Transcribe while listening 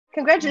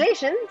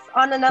Congratulations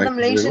on another Thank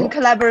you very Malaysian much.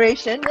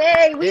 collaboration.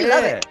 Yay, we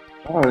love Yeah. it.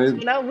 Oh,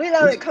 You know, we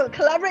love it.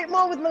 Collaborate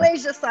more with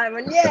Malaysia,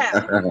 Simon.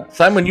 Yeah.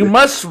 Simon, you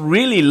must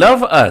really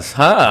love us,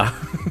 huh?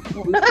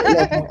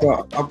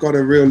 I've got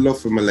a real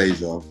love for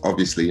Malaysia,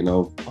 obviously, you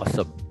know.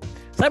 Awesome.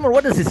 Simon,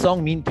 what does this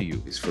song mean to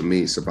you? It's for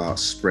me, it's about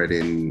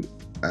spreading,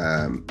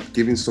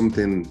 giving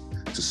something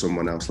to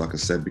someone else, like I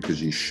said, because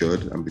you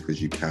should and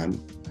because you can.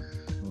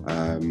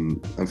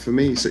 And for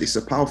me, it's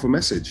a powerful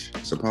message.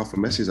 It's a powerful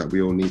message that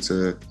we all need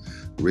to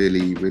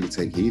really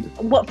take heed.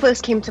 What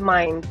first came to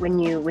mind when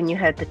you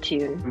heard the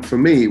tune? For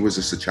me, it was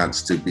just a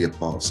chance to be a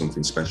part of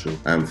something special.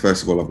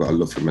 First of all, I've got a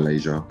love for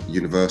Malaysia.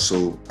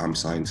 Universal, I'm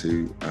signed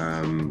to,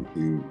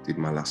 who did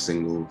my last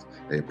single.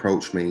 They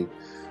approached me,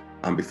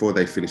 and before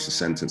they finished the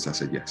sentence, I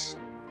said yes.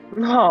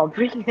 Oh,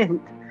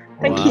 brilliant.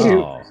 Thank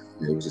Wow.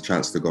 you. It was a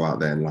chance to go out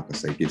there and, like I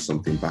say, give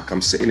something back. I'm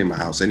sitting in my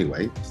house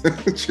anyway. Do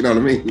you know what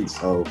I mean?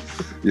 So,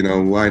 you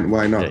know, why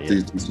not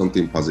do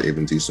something positive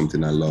and do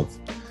something I love,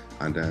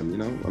 and you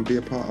know, and be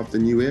a part of the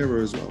new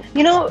era as well.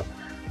 You know,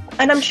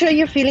 and I'm sure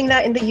you're feeling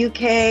that in the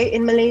UK.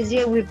 In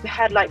Malaysia, we've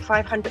had like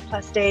 500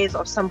 plus days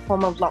of some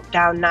form of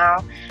lockdown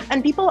now,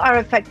 and people are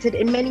affected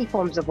in many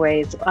forms of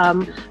ways.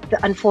 The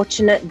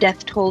unfortunate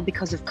death toll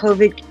because of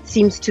COVID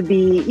seems to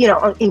be, you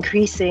know,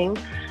 increasing.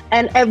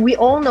 And we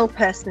all know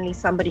personally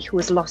somebody who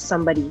has lost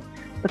somebody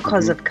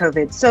because of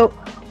COVID. So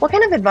what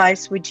kind of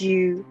advice would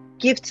you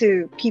give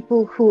to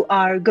people who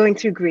are going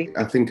through grief?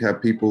 I think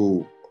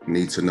people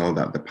need to know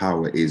that the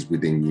power is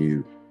within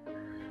you.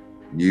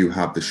 You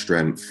have the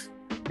strength.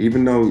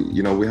 Even though,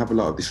 you know, we have a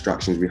lot of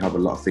distractions, we have a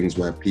lot of things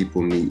where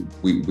people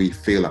we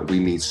feel like we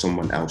need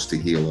someone else to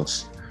heal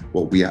us.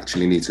 What we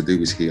actually need to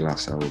do is heal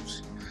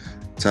ourselves.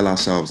 Tell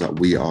ourselves that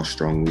we are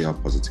strong, we are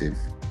positive.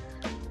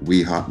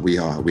 We have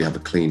a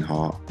clean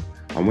heart.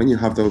 And when you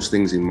have those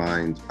things in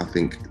mind, I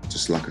think,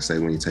 just like I say,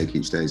 when you take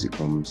each day as it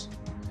comes,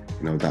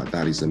 you know,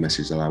 that is the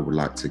message that I would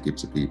like to give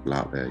to people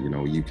out there. You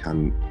know,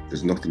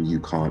 there's nothing you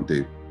can't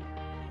do.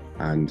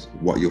 And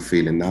what you're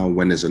feeling now,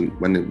 when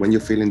you're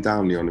feeling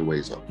down, the only way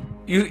is up.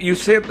 You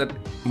said that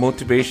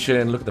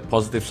motivation, look at the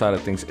positive side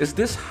of things. Is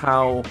this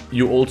how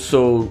you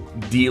also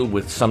deal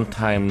with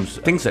sometimes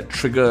things that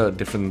trigger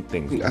different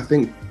things? I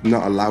think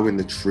not allowing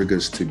the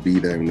triggers to be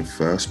there in the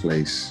first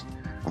place.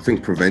 I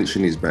think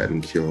prevention is better than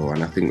cure.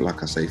 And I think,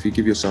 like I say, if you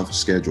give yourself a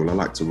schedule, I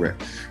like to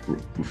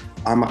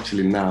I'm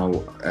actually now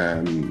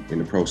in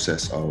the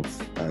process of,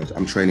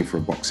 I'm training for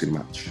a boxing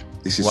match.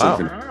 This is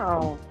something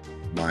on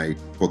my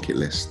bucket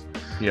list.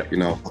 Yeah. You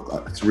know,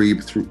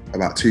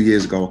 about 2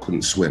 years ago, I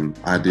couldn't swim.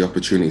 I had the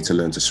opportunity to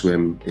learn to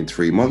swim in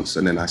 3 months,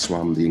 and then I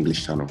swam the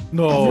English Channel.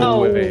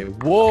 No way.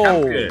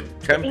 Whoa.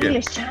 Champion.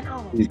 English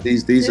Channel.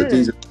 These are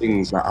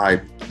things that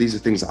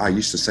I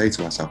used to say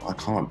to myself, I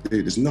can't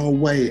do. There's no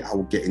way I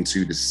will get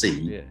into the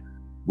sea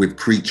with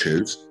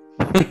creatures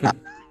at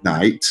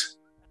night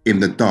in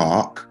the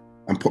dark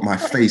and put my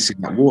face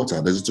in that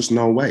water. There's just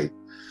no way.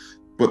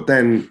 But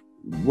then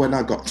when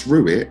I got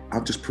through it,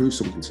 I've just proved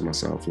something to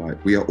myself.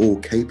 Like, we are all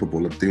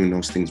capable of doing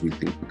those things we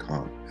think we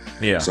can't.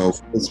 Yeah. So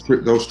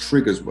those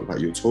triggers that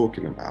you're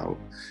talking about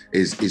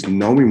is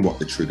knowing what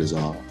the triggers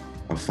are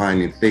and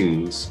finding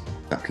things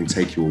that can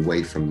take you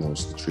away from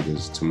those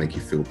triggers to make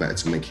you feel better,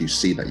 to make you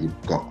see that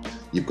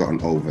you've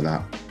gotten over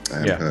that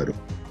hurdle,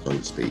 so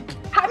to speak.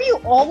 Have you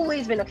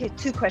always been, okay,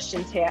 2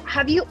 questions here.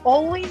 Have you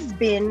always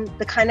been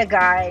the kind of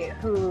guy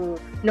who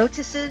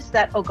notices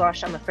that, oh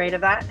gosh, I'm afraid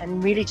of that,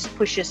 and really just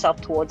push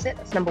yourself towards it?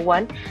 That's number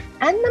 1.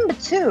 And number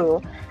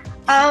 2,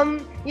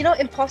 you know,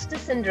 imposter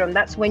syndrome,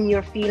 that's when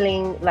you're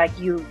feeling like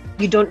you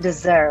don't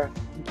deserve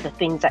the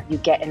things that you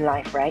get in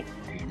life, right?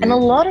 And a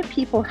lot of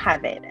people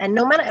have it. And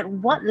no matter at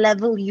what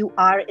level you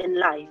are in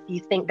life, you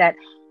think that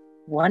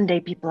one day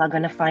people are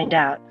going to find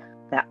out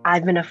that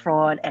I've been a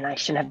fraud and I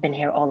shouldn't have been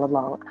here all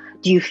along.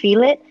 Do you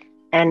feel it?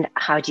 And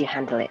how do you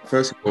handle it?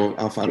 First of all,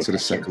 I'll answer the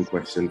second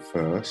question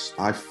first.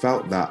 I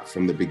felt that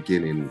from the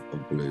beginning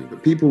of Blue.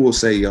 But people will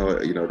say,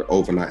 you know, the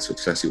overnight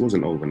success. It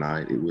wasn't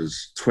overnight. It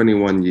was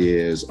 21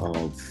 years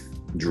of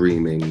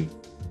dreaming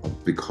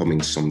of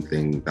becoming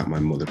something that my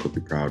mother could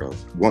be proud of.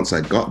 Once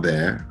I got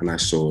there and I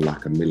saw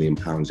like £1 million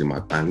in my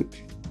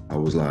bank, I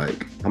was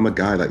like, I'm a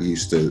guy that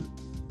used to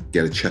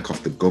get a check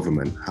off the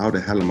government. How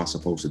the hell am I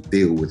supposed to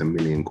deal with £1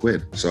 million?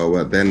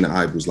 So then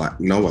I was like,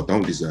 no, I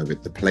don't deserve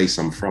it. The place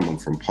I'm from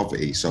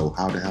poverty. So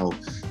how the hell,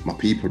 my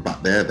people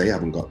back there, they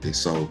haven't got this.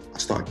 So I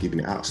started giving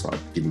it out,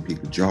 started giving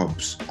people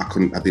jobs. I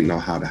didn't know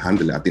how to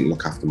handle it. I didn't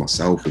look after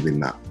myself within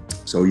that.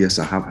 So yes,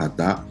 I have had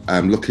that.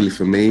 Luckily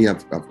for me,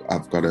 I've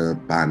got a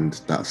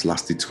band that's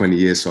lasted 20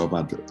 years, so I've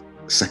had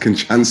a second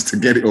chance to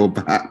get it all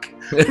back.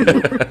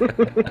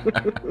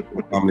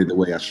 Family the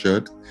way I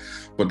should.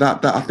 But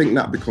that I think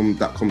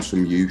that comes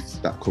from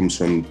youth. That comes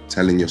from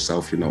telling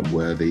yourself you're not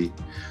worthy,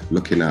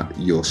 looking at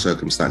your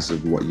circumstances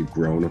of what you've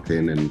grown up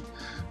in and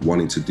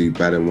wanting to do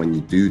better. And when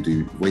you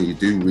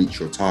do reach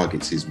your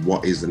targets, is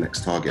what is the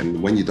next target?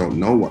 And when you don't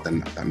know what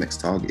that next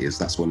target is,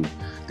 that's when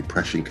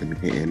depression can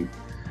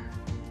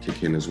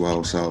kick in as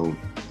well. So,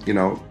 you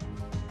know,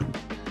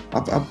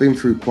 I've been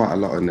through quite a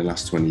lot in the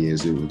last 20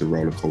 years with the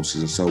roller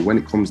coasters. And so when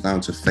it comes down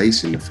to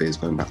facing the fears,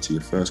 going back to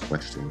your first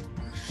question,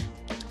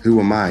 who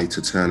am I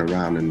to turn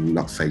around and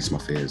not face my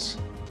fears?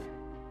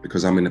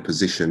 Because I'm in a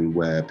position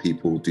where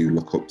people do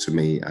look up to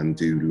me and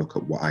do look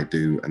at what I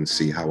do and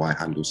see how I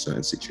handle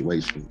certain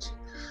situations.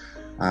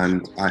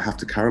 And I have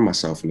to carry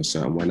myself in a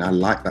certain way. And I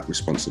like that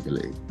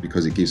responsibility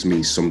because it gives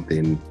me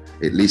something,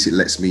 at least it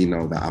lets me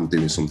know that I'm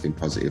doing something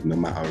positive, no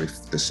matter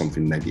if there's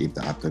something negative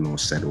that I've done or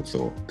said or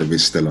thought. There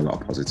is still a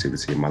lot of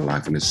positivity in my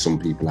life, and there's some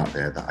people out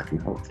there that I can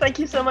help. Thank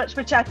you so much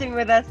for chatting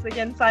with us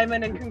again,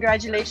 Simon, and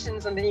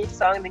congratulations on the new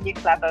song, the new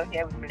collabo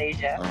here with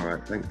Malaysia. All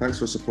right, thanks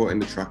for supporting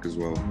the track as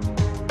well.